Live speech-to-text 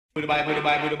Goodbye,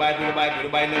 goodbye, goodbye, goodbye,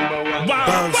 goodbye, number one.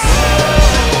 Wow.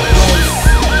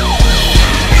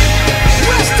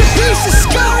 Rest in peace to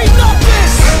Scary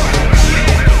Knuckles.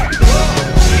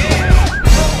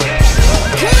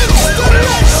 Kingston,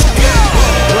 let's go.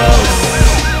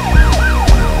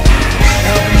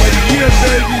 Album of the year,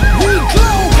 baby. We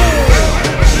global.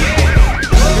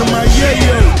 In my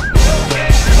yayo.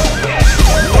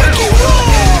 Ricky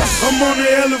Ross. I'm on the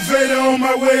elevator on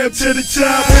my way up to the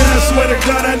top, and I swear to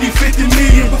God I need 50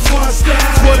 million before I stop.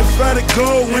 45 to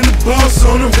go when the boss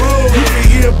on the road. You can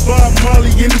hear Bob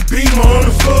Marley in the Beamer on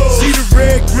the floor. See the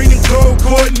red, green, and gold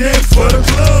coordinate for the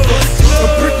club. A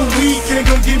brick of weed can't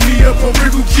go get me up on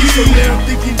Brickle Key. So now I'm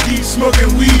thinking deep,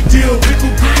 smoking weed, deal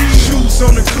pickle green. Shoes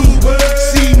on the Cuba,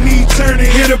 see me turning,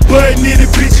 hit a button in it,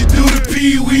 bitch, you do the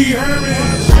Pee-wee Herman.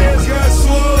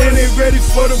 And they ready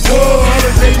for the war. All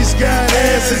the ladies got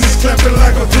ass and it's clapping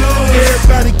like a glove.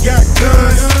 Everybody got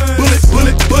guns, bullet,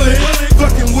 bullet, bullet.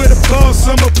 Fucking with a boss,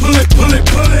 I'ma pull it, pull it,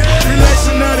 pull it.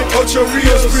 Relaxing out at Ocho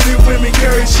Rios, pretty women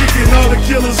carry chicken. All the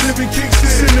killers live in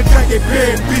Kingston, in the back they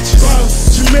bad bitches.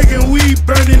 Jamaican weed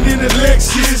burning in the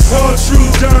Lexus. All true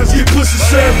dons get pussy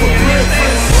served for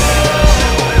breakfast.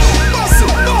 Bust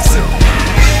it, bust it.